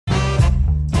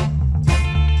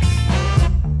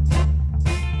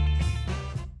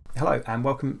Hello and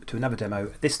welcome to another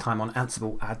demo, this time on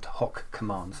Ansible Ad-Hoc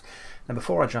Commands. Now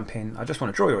before I jump in, I just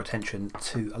want to draw your attention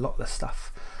to a lot of the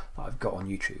stuff that I've got on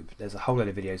YouTube. There's a whole load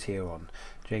of videos here on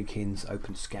Jenkins,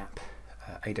 OpenSCAP,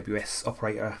 AWS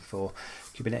operator for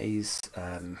Kubernetes,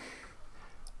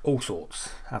 all sorts,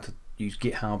 how to use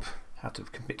GitHub, how to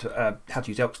commit to, how to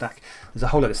use Elk Stack. There's a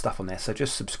whole load of stuff on there, so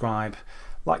just subscribe,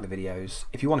 like the videos.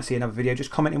 If you want to see another video,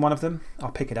 just comment in one of them, I'll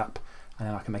pick it up and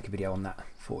then I can make a video on that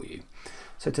for you.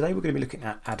 So today we're going to be looking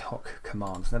at ad hoc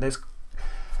commands. Now there's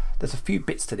a few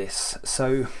bits to this.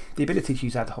 So the ability to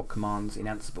use ad hoc commands in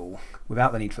Ansible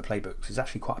without the need for playbooks is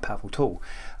actually quite a powerful tool.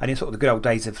 And in sort of the good old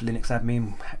days of Linux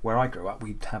admin, where I grew up,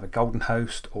 we'd have a golden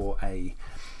host or a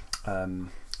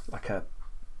like a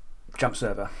jump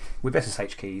server with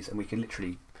SSH keys, and we could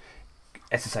literally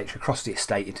SSH across the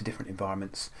estate into different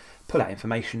environments, pull out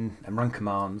information and run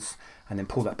commands, and then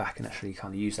pull that back and actually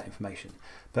kind of use that information.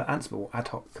 But Ansible ad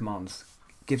hoc commands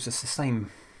gives us the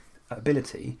same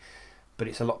ability, but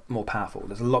it's a lot more powerful.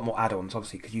 There's a lot more add-ons,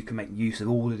 obviously, because you can make use of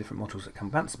all the different modules that come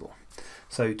with Ansible.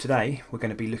 So today we're going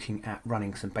to be looking at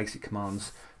running some basic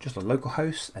commands just on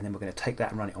localhost, and then we're going to take that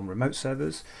and run it on remote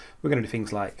servers. We're going to do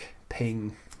things like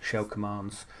ping, shell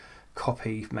commands,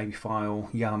 copy, maybe file,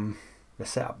 yum, the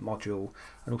setup module,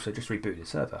 and also just reboot the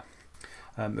server.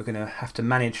 We're going to have to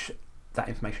manage that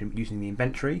information using the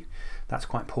inventory. That's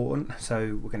quite important,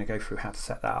 so we're going to go through how to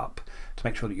set that up to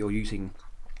make sure that you're using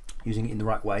it in the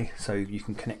right way, so you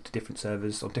can connect to different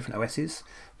servers on different OSs,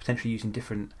 potentially using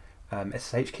different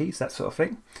SSH keys, that sort of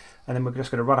thing. And then we're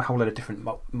just going to run a whole load of different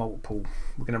we're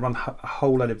going to run a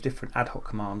whole load of different ad hoc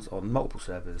commands on multiple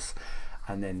servers,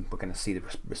 and then we're going to see the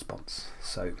response.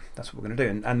 So that's what we're going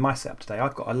to do. And my setup today,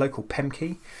 I've got a local PEM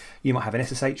key. You might have an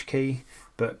SSH key,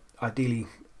 but ideally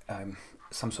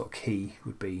some sort of key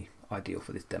would be ideal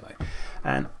for this demo.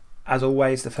 And as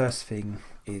always, the first thing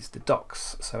is the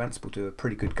docs. So Ansible do a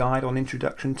pretty good guide on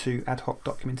introduction to ad hoc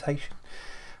documentation.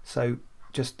 So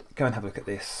just go and have a look at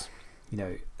this. You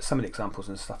know, some of the examples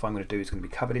and stuff I'm going to do is going to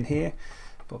be covered in here,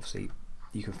 but obviously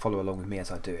you can follow along with me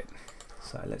as I do it.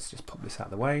 So let's just pop this out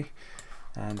of the way.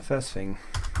 And the first thing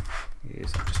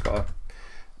is I've just got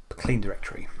a clean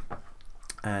directory,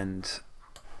 and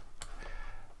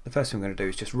the first thing I'm going to do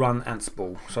is just run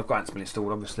Ansible. So I've got Ansible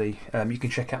installed, obviously. You can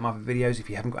check out my other videos if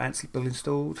you haven't got Ansible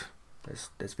installed.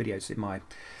 There's videos in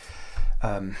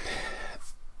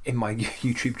my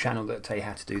YouTube channel that tell you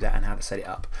how to do that and how to set it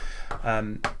up.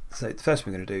 So the first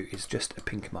thing I'm going to do is just a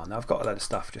ping command. Now I've got a load of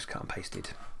stuff just cut and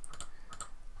pasted,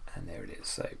 and there it is.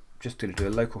 So just going to do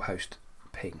a localhost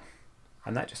ping,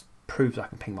 and that just proves I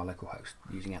can ping my localhost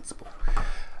using Ansible.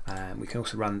 We can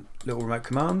also run little remote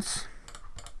commands.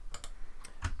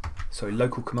 Sorry,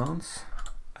 local commands.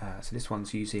 So this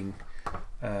one's using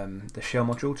the shell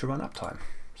module to run uptime.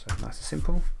 So nice and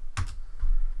simple.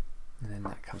 And then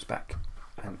that comes back.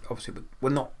 And obviously we're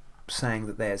not saying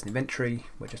that there's an inventory,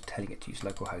 we're just telling it to use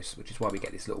localhost, which is why we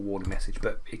get this little warning message,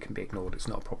 but it can be ignored, it's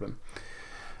not a problem.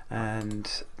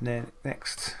 And then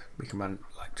next we can run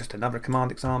like just another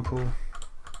command example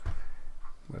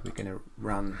where we're going to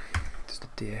run just a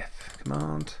df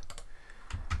command.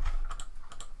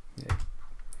 Yeah.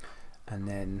 And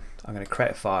then I'm going to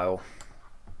create a file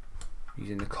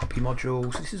using the copy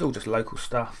module. So this is all just local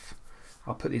stuff.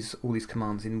 I'll put all these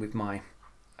commands in with my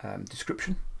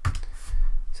description.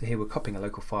 So here we're copying a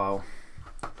local file.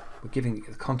 We're giving it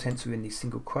the contents within these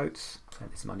single quotes. So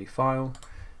this is my new file.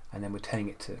 And then we're telling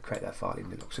it to create that file in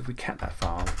the log. So if we cat that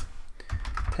file,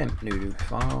 temp new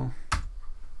file,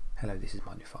 hello, this is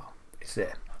my new file. It's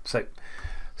there. So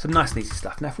some nice and easy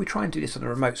stuff. Now if we try and do this on a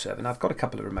remote server, and I've got a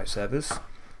couple of remote servers,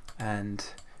 and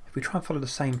if we try and follow the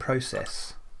same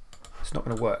process, it's not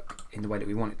going to work in the way that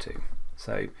we want it to.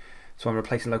 So I'm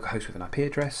replacing localhost with an IP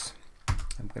address.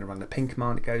 I'm going to run the ping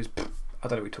command. It goes, I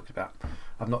don't know what we talked about.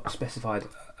 I've not specified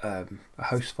a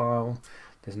host file.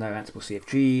 There's no Ansible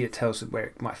CFG that tells it where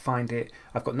it might find it.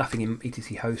 I've got nothing in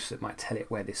etc host that might tell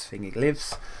it where this thing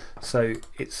lives. So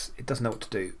it doesn't know what to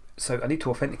do. So I need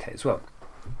to authenticate as well.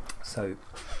 So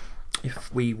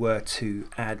if we were to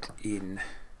add in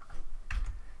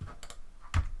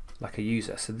like a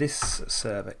user, so this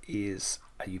server is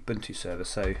a Ubuntu server,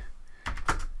 so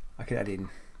I can add in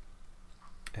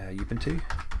Ubuntu.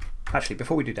 Actually,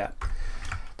 before we do that,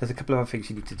 there's a couple of other things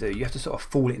you need to do. You have to sort of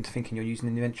fool it into thinking you're using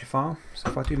an inventory file.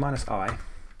 So if I do -i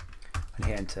and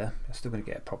hit enter, I'm still going to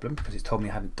get a problem because it's told me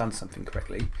I haven't done something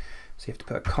correctly. So you have to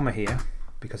put a comma here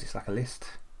because it's like a list,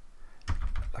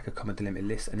 like a comma delimited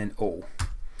list, and then all.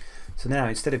 So now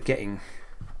instead of getting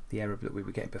the error that we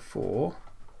were getting before,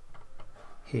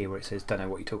 here where it says don't know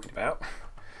what you're talking about,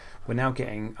 we're now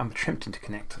getting, I'm attempting to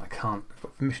connect and I can't, I've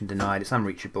got permission denied, it's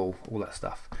unreachable, all that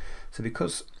stuff. So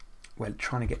because we're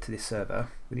trying to get to this server,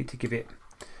 we need to give it,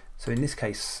 so in this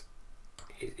case,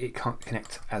 it can't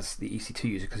connect as the EC2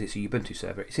 user because it's a Ubuntu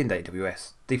server. It's in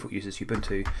AWS. Default user is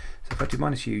Ubuntu. So if I do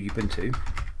 -u Ubuntu,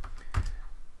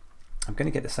 I'm going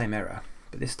to get the same error,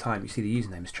 but this time you see the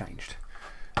username has changed.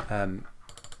 And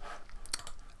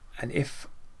if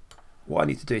what I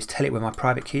need to do is tell it where my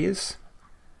private key is.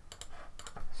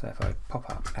 So if I pop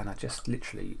up and I just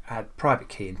literally add private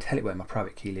key and tell it where my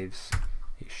private key lives,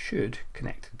 it should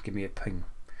connect and give me a ping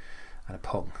and a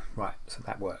pong. Right, so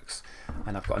that works.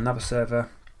 And I've got another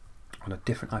server on a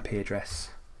different IP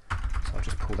address, so I'll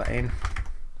just pull that in.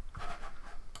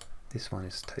 This one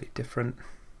is totally different,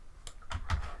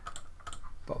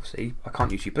 but obviously I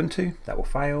can't use Ubuntu, that will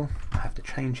fail. I have to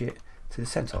change it to the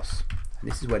CentOS,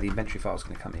 and this is where the inventory file is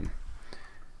going to come in.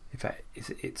 In fact, it's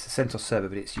a CentOS server,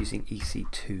 but it's using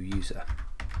EC2 user.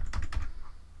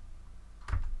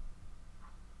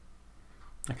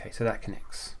 Okay, so that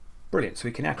connects. Brilliant, so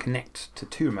we can now connect to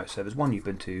 2 remote servers, one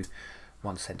Ubuntu,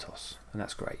 one CentOS, and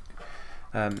that's great.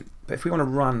 But if we want to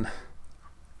run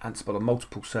Ansible on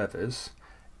multiple servers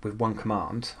with one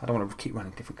command, I don't want to keep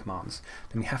running different commands,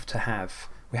 then we have to have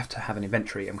an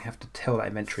inventory, and we have to tell that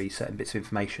inventory certain bits of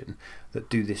information that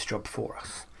do this job for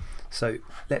us. So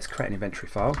let's create an inventory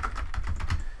file,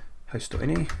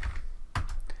 host.ini,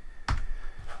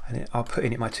 and I'll put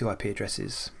in it my 2 IP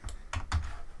addresses.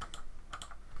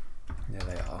 There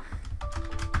they are.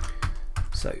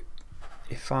 So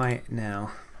if I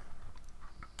now,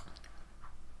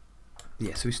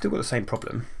 yeah, so we've still got the same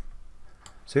problem.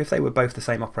 So if they were both the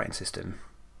same operating system,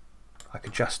 I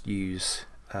could just use,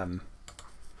 I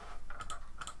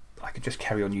could just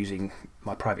carry on using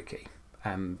my private key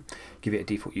and give it a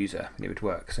default user and it would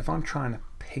work. So if I'm trying to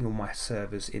ping all my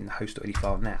servers in the host.ini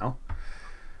file now,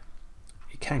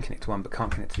 it can connect to one but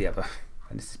can't connect to the other.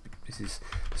 And this is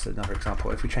just another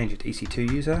example. If we change it to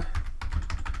EC2 user,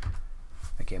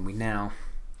 again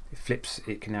it flips,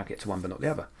 it can now get to one but not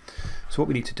the other. So what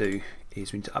we need to do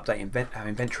is we need to update our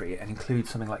inventory and include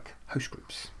something like host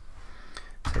groups.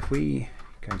 So if we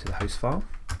go into the host file,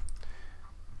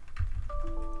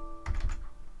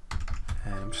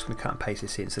 and I'm just going to cut and paste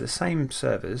this in. So the same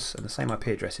servers and the same IP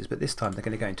addresses, but this time they're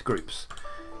going to go into groups.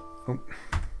 Oh.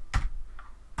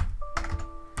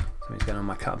 Something's going on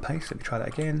my cut and paste. Let me try that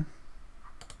again.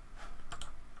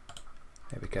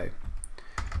 There we go.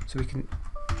 So we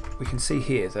can see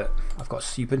here that I've got a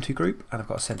Ubuntu group and I've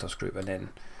got a CentOS group, and then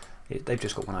they've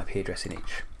just got one IP address in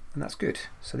each, and that's good.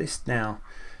 So this now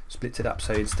splits it up.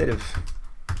 So instead of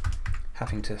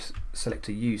having to select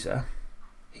a user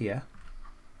here,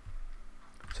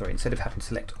 sorry, instead of having to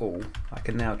select all, I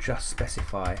can now just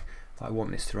specify that I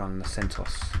want this to run the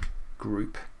CentOS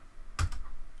group,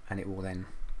 and it will then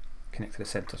connect to the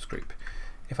CentOS group.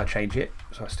 If I change it,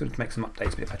 so I still need to make some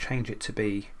updates, but if I change it to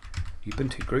be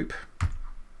Ubuntu group,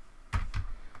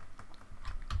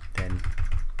 then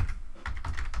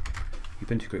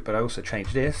Ubuntu group, but I also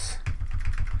change this,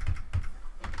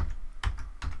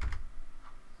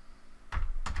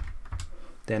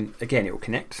 then again it will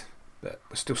connect, but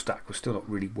we're still stuck, we're still not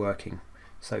really working.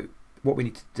 So what we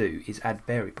need to do is add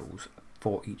variables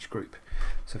for each group.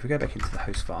 So if we go back into the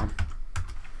host file,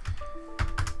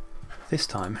 this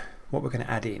time what we're going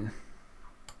to add in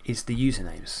is the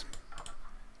usernames.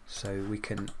 So we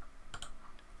can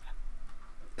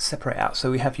separate out. So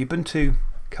we have Ubuntu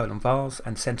 :vars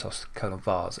and CentOS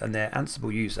 :vars, and they're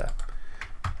Ansible user.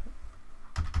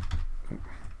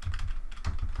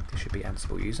 This should be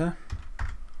Ansible user.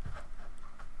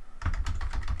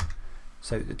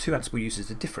 So the 2 Ansible users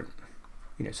are different.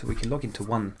 So we can log into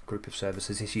one group of servers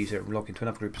as this user and log into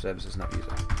another group of servers as another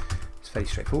user. It's fairly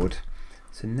straightforward.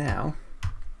 So now,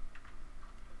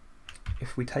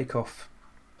 if we take off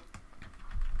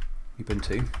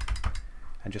Ubuntu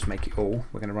and just make it all,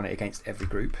 we're going to run it against every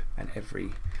group and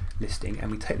every listing,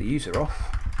 and we take the user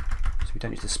off, so we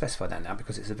don't need to specify that now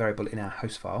because it's a variable in our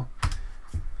host file.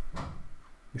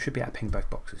 We should be able to ping both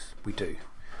boxes. We do,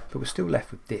 but we're still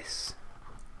left with this.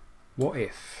 What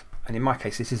if, and in my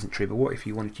case this isn't true, but what if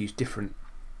you wanted to use different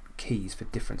keys for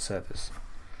different servers?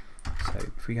 So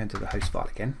if we go into the host file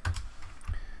again,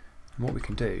 and what we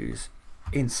can do is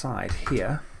inside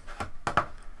here,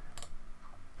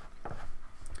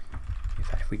 in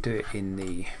fact if we do it in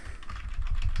the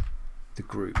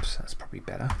groups, that's probably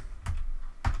better.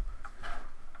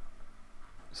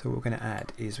 So what we're going to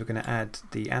add is we're going to add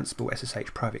the Ansible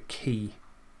SSH private key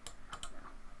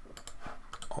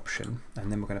option,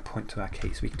 and then we're going to point to our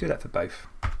key. So we can do that for both.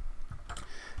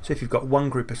 So if you've got one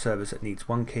group of servers that needs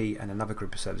one key and another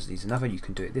group of servers that needs another, you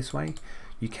can do it this way.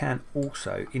 You can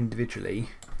also individually,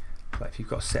 like if you've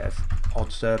got a set of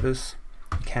odd servers,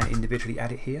 you can individually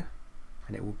add it here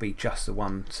and it will be just the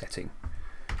one setting.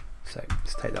 So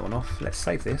let's take that one off. Let's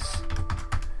save this.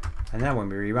 And now when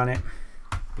we rerun it,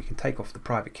 we can take off the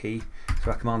private key,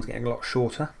 so our command's getting a lot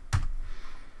shorter.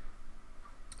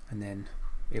 And then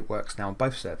it works now on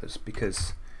both servers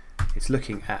because it's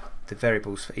looking at the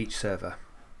variables for each server,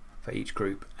 for each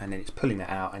group, and then it's pulling that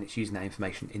out and it's using that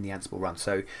information in the Ansible run.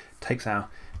 So it takes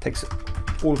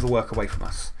all of the work away from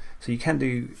us. So you can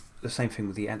do the same thing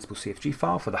with the Ansible CFG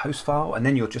file for the host file, and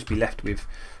then you'll just be left with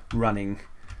running.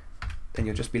 Then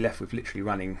you'll just be left with literally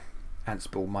running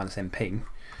Ansible -nping.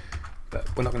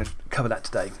 But we're not going to cover that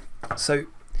today. So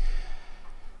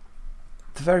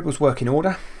the variables work in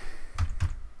order.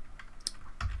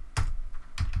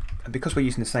 And because we're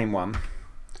using the same one,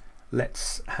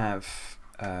 let's have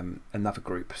another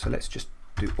group. So let's just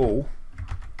do all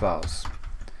vars.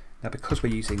 Now because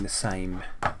we're using the same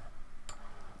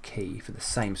key for the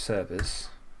same servers,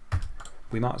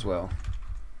 we might as well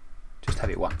just have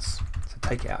it once. So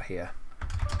take it out here.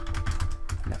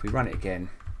 And if we run it again,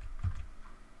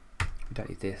 we don't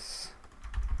need this.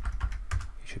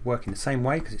 It should work in the same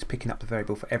way because it's picking up the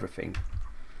variable for everything.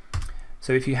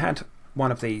 So if you had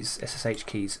one of these SSH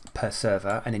keys per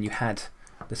server and then you had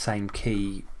the same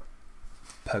key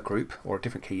per group, or a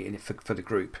different key in it for the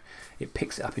group, it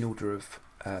picks it up in order of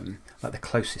like the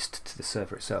closest to the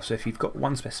server itself. So if you've got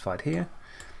one specified here,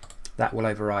 that will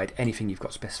override anything you've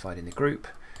got specified in the group,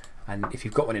 and if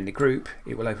you've got one in the group,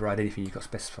 it will override anything you've got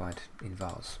specified in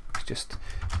vars. It's just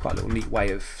quite a little neat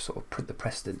way of sort of put the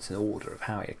precedence and order of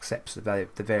how it accepts the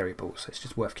variables. So it's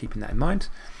just worth keeping that in mind.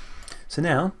 So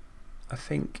now I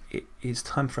think it is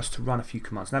time for us to run a few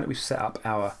commands. Now that we've set up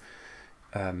our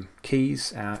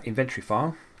keys, our inventory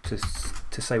file to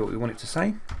say what we want it to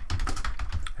say,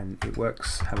 and it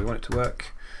works how we want it to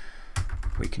work,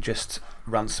 we can just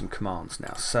run some commands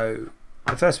now. So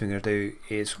the first thing we're going to do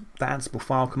is the Ansible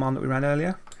file command that we ran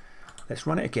earlier. Let's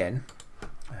run it again.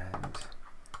 And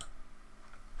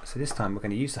so this time we're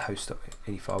going to use the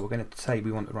host.ini file. We're going to say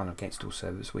we want to run against all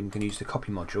servers. We're going to use the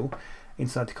copy module.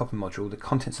 Inside the copy module, the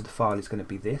contents of the file is going to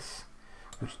be this,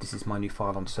 which this is my new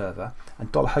file on server,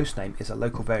 and $hostname is a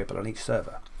local variable on each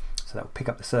server. So that will pick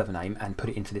up the server name and put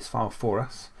it into this file for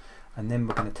us, and then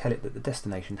we're going to tell it that the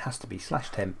destination has to be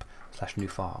 /temp/new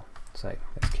file. So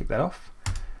let's kick that off.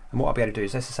 And what I'll be able to do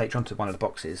is SSH onto one of the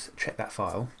boxes, check that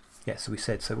file. Yeah, so we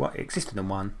said, so what existed on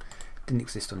one, didn't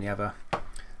exist on the other.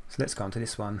 So let's go onto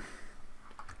this one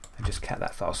and just cat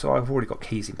that file. So I've already got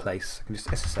keys in place. I can just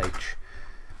SSH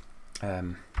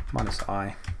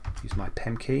 -i, use my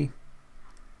PEM key,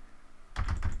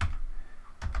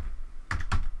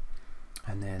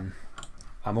 and then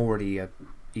I'm already a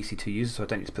EC2 user, so I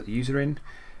don't need to put the user in,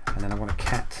 and then I want to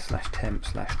cat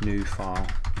 /temp/new file,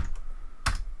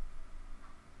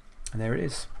 and there it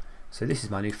is. So this is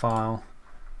my new file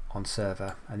on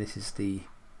server, and this is the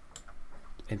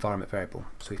environment variable.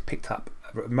 So we've picked up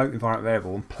a remote environment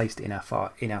variable and placed it in our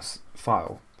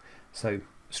file. So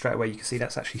straight away you can see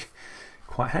that's actually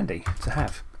quite handy to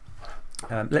have.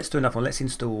 Let's do another one. Let's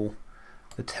install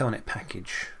the Telnet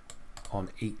package on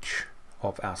each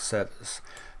of our servers.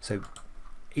 So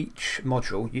each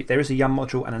module, there is a yum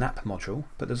module and an app module,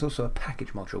 but there's also a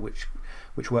package module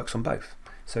which works on both.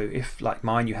 So if, like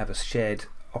mine, you have a shared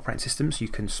operating systems, you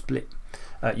can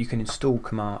you can install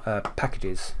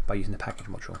packages by using the package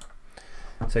module.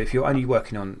 So if you're only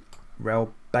working on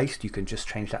Rel based, you can just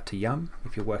change that to yum.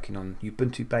 If you're working on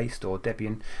Ubuntu based or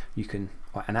Debian, you can,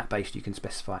 or an app based, you can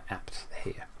specify apt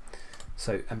here.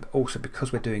 So, and also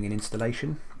because we're doing an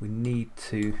installation, we need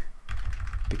to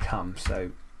become,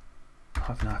 so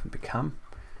 -become,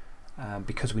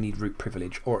 because we need root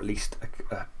privilege, or at least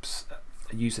a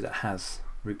user that has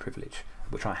root privilege,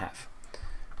 which I have.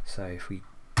 So if we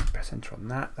press enter on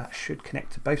that, that should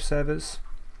connect to both servers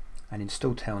and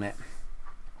install Telnet.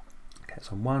 Okay,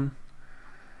 it's on one,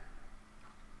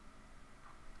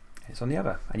 it's on the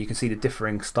other, and you can see the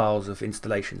differing styles of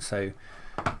installation. So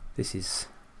this is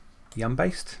yum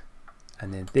based,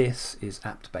 and then this is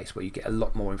apt based, where you get a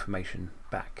lot more information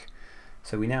back.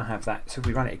 So we now have that. So if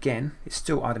we run it again, it's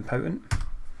still idempotent.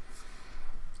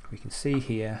 We can see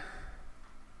here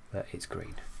that it's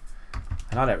green,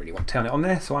 and I don't really want Telnet on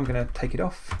there, so I'm going to take it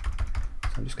off.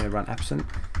 So I'm just going to run absent,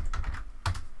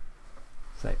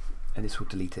 so, and this will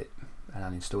delete it and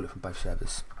uninstall it from both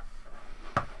servers.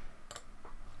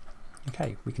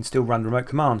 Okay, we can still run remote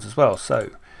commands as well. So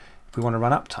if we want to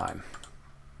run uptime,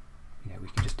 we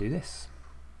can just do this.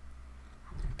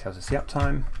 It tells us the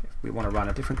uptime. If we want to run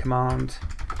a different command,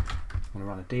 want to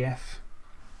run a df,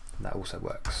 and that also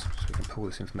works. So we can pull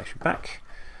this information back,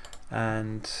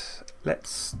 and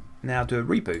let's now do a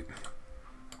reboot.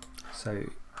 So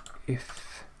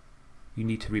if you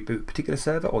need to reboot a particular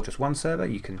server or just one server,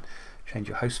 you can change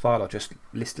your host file or just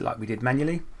list it like we did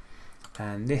manually,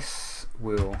 and this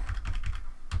will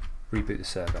reboot the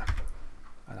server.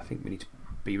 And I think we need to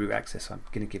be root access, so I'm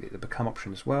going to give it the become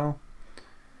option as well.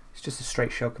 It's just a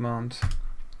straight shell command.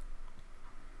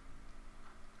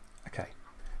 Okay,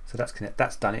 so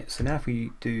that's done it. So now if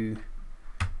we do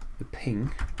the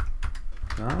ping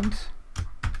command,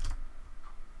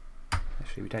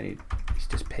 actually we don't need, it's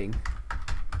just ping.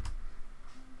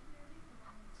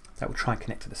 That will try and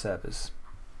connect to the servers,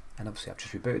 and obviously I've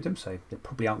just rebooted them, so they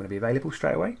probably aren't going to be available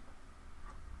straight away.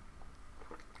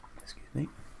 Excuse me.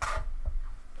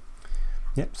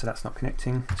 Yep, so that's not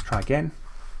connecting. Let's try again,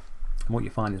 and what you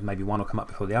find is maybe one will come up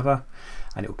before the other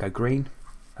and it will go green,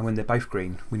 and when they're both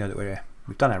green we know that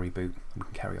we've done our reboot and we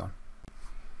can carry on.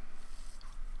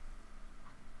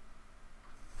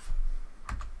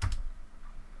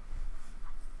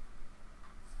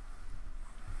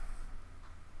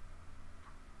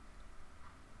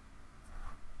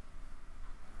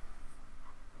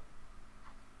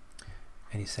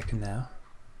 Any second now.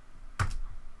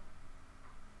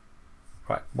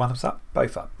 Right, one is up,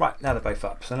 both up. Right, now they're both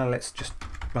up. So now let's just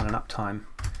run an uptime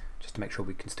just to make sure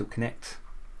we can still connect.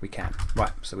 We can.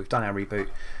 Right, so we've done our reboot.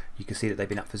 You can see that they've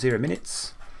been up for 0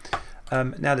 minutes.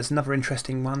 Now there's another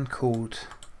interesting one called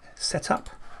setup.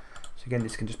 So again,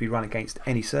 this can just be run against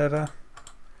any server.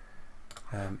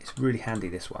 It's really handy,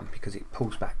 this one, because it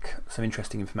pulls back some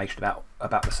interesting information about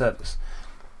the servers.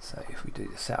 So if we do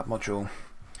the setup module,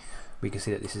 we can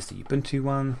see that this is the Ubuntu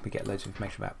one. We get loads of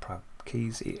information about private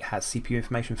keys. It has CPU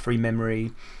information, free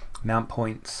memory, mount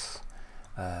points,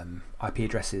 IP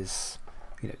addresses.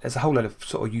 You know, there's a whole lot of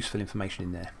sort of useful information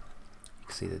in there. You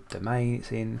can see the domain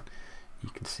it's in. You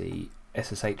can see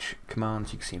SSH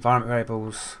commands. You can see environment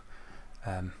variables.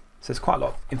 So there's quite a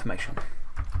lot of information.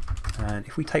 And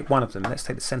if we take one of them, let's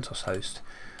take the CentOS host,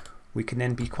 we can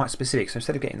then be quite specific. So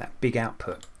instead of getting that big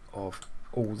output of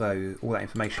all that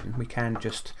information, we can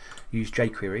just use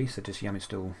jQuery, so just yum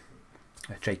install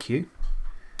JQ.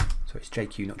 So it's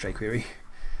JQ, not jQuery.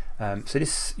 So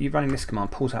this, you running this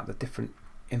command pulls out the different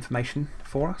information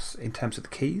for us in terms of the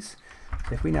keys.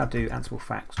 So if we now do Ansible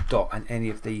facts dot and any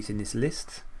of these in this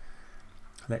list,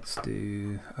 let's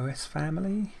do OS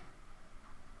family.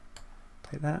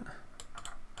 Take that.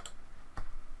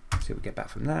 See what we get back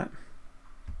from that.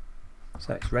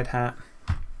 So it's Red Hat,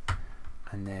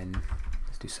 and then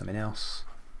let's do something else.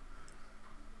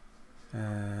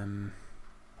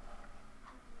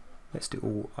 Let's do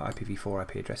all IPv4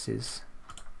 IP addresses,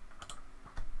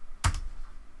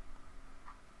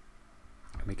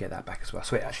 and we get that back as well.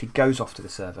 So it actually goes off to the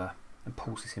server and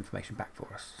pulls this information back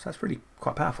for us. So that's really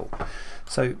quite powerful.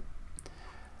 So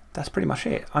that's pretty much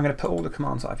it. I'm going to put all the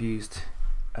commands that I've used,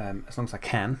 as long as I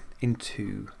can,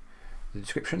 into the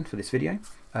description for this video,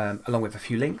 along with a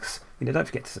few links. You know, don't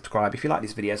forget to subscribe. If you like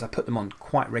these videos, I put them on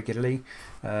quite regularly.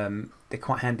 They're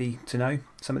quite handy to know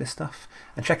some of this stuff.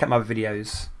 And check out my other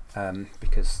videos,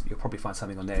 because you'll probably find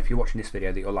something on there if you're watching this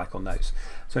video that you'll like on those.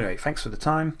 So anyway, thanks for the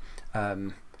time.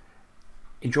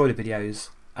 Enjoy the videos,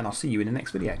 and I'll see you in the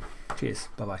next video. Cheers.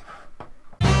 Bye bye.